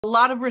A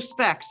lot of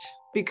respect,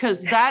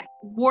 because that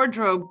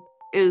wardrobe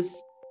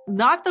is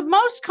not the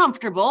most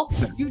comfortable.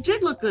 You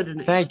did look good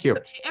in it. Thank you.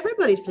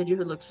 Everybody said you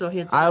looked so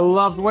handsome. I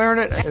loved wearing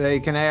it. They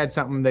can add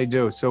something, they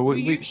do. So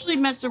we usually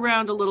mess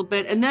around a little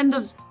bit. And then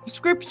the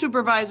script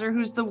supervisor,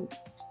 who's the,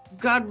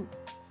 God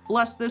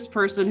bless this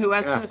person, who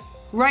has to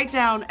write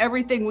down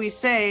everything we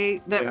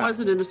say that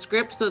wasn't in the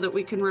script so that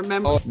we can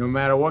remember. No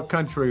matter what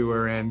country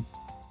we're in,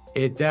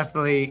 it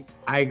definitely,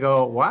 I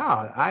go,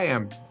 wow, I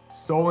am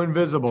so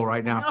invisible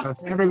right now.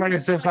 Everybody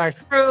says like,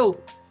 true.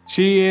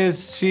 She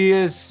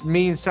is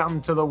means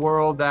something to the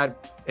world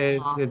that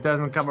it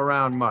doesn't come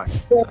around much.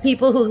 There are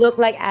people who look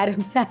like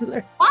Adam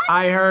Sandler. What?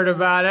 I heard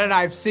about it.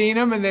 I've seen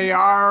them, and they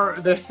are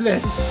this.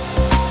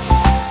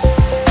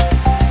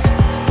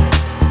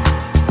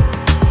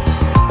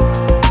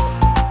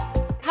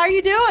 How are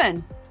you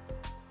doing?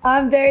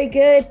 I'm very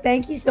good.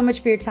 Thank you so much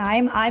for your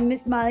time. I'm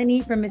Miss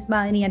Malini from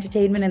MissMalini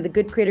Entertainment and the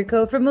Good Critter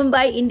Co. from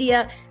Mumbai,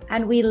 India,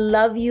 and we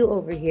love you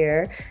over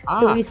here.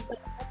 So we saw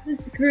the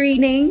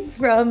screening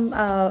from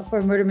for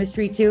Murder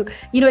Mystery 2.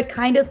 You know, it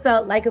kind of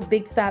felt like a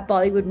big fat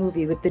Bollywood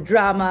movie with the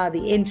drama,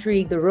 the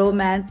intrigue, the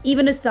romance,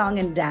 even a song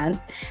and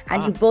dance.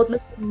 And you both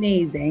look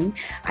amazing.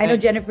 I know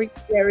Jennifer, you're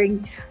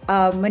wearing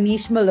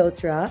Manish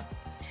Malhotra.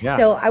 Yeah.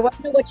 So I want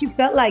to know what you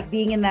felt like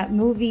being in that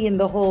movie and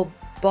the whole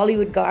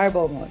Bollywood garb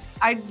almost.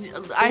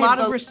 A lot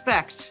of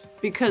respect,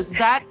 because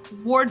that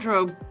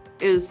wardrobe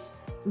is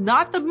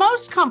not the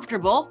most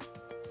comfortable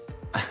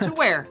to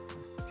wear.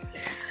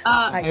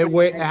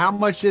 How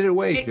much did it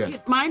weigh,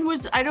 Jen? Mine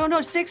was, I don't know,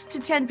 6 to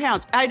 10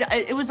 pounds.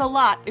 It was a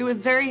lot. It was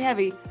very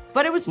heavy,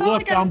 but it was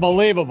Looked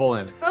unbelievable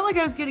in it. Felt like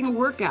I was getting a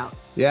workout.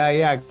 Yeah.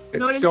 You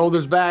know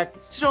Shoulders back.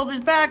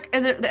 Shoulders back,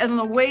 and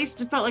the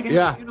waist. It felt like you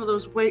know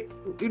those weight.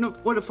 You know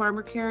what a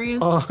farmer carry is.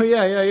 Oh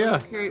yeah.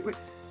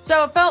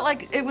 So it felt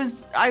like it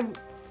was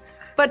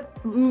but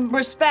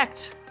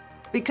respect,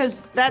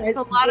 because that's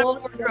a lot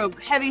of wardrobe,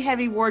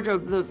 heavy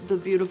wardrobe the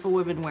beautiful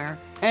women wear,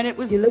 and it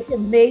was. You look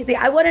amazing.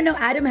 I want to know,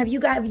 Adam, have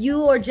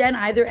you or Jen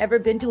either ever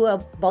been to a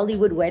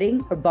Bollywood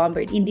wedding or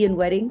Bombay Indian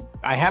wedding?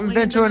 I haven't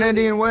been to an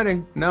Indian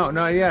wedding. No,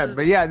 not yet.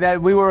 But yeah,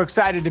 that we were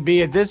excited to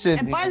be at this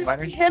Indian wedding. And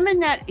by him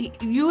and that,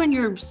 you and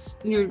your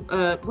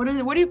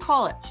what do you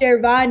call it?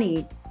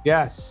 Sherwani.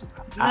 Yes,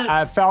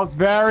 I felt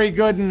very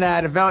good in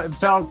that. It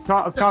felt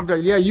comfortable.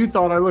 Yeah, you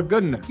thought I looked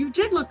good in it. You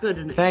did look good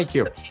in it. Thank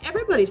you.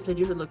 Everybody said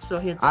you looked so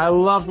handsome. I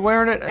loved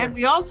wearing it. And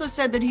we also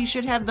said that he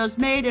should have those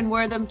made and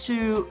wear them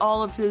to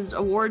all of his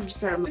award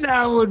ceremonies.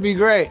 That would be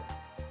great.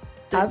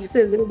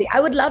 Absolutely. I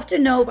would love to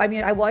know. I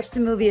mean, I watched the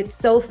movie. It's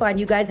so fun.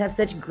 You guys have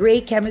such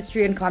great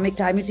chemistry and comic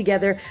timing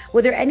together.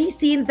 Were there any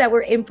scenes that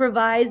were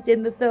improvised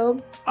in the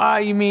film?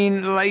 You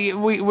mean, like,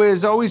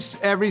 there's always,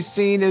 every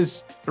scene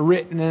is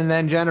written, and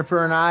then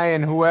Jennifer and I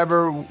and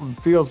whoever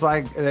feels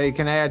like they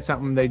can add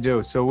something, they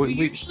do. So we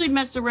usually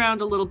mess around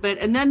a little bit.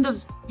 And then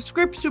the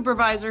script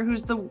supervisor,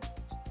 who's the,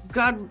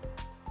 God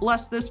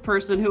bless this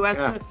person, who has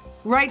to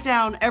write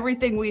down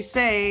everything we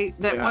say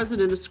that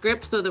wasn't in the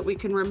script so that we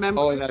can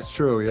remember. Oh, that's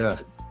true, yeah.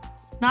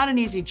 Not an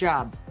easy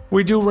job.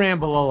 We do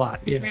ramble a lot.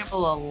 Yes.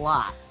 Ramble a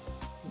lot.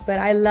 But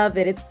I love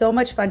it. It's so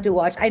much fun to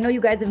watch. I know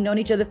you guys have known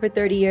each other for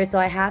 30 years, so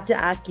I have to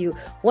ask you,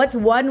 what's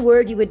one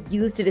word you would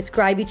use to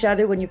describe each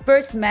other when you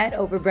first met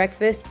over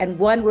breakfast, and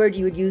one word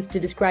you would use to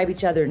describe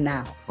each other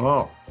now?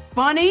 Oh.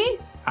 Funny?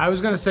 I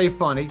was going to say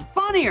funny.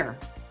 Funnier.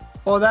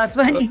 Oh, that's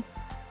funny. Good.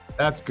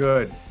 That's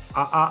good.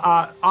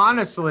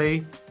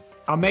 Honestly,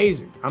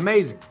 amazing.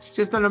 She's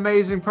just an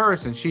amazing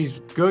person. She's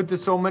good to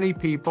so many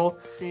people.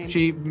 Same.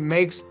 She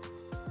makes,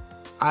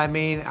 I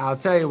mean, I'll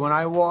tell you, when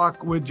I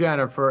walk with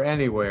Jennifer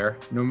anywhere,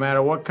 no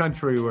matter what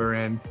country we're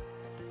in,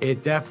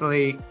 it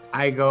definitely,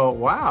 I go,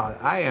 wow,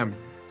 I am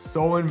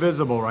so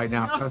invisible right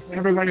now.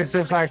 Everybody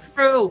says like,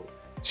 true.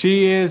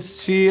 She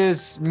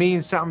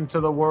means something to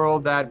the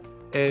world that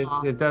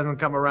it doesn't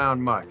come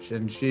around much,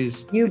 and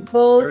she's. You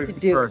both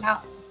do.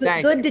 Now,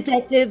 good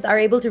detectives are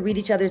able to read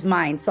each other's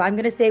minds. So I'm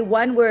going to say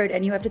one word,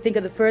 and you have to think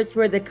of the first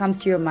word that comes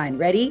to your mind.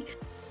 Ready?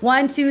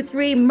 1, 2,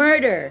 3.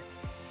 Murder.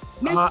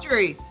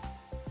 Mystery.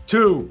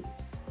 2.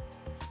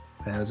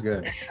 That was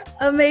good.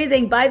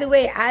 Amazing. By the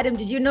way, Adam,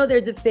 did you know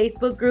there's a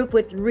Facebook group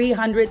with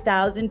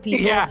 300,000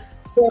 people? Yeah.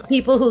 For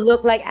people who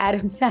look like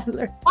Adam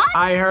Sandler. What?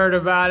 I heard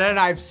about it.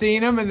 I've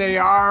seen them, and they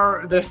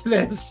are this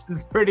is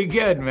pretty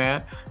good,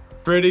 man.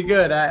 Pretty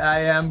good.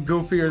 I am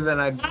goofier than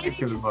I'd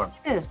think it look.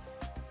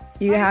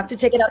 You have to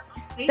check it out.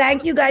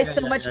 Thank you guys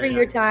so much for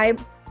your time.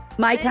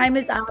 My time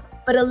is up.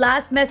 But a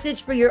last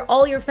message for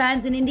all your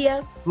fans in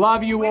India.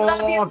 Love you all.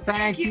 Love you.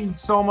 Thank you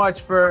so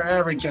much for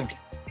everything.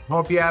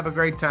 Hope you have a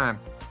great time.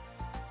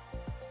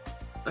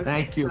 Okay,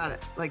 Thank you. Got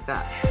it. Like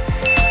that.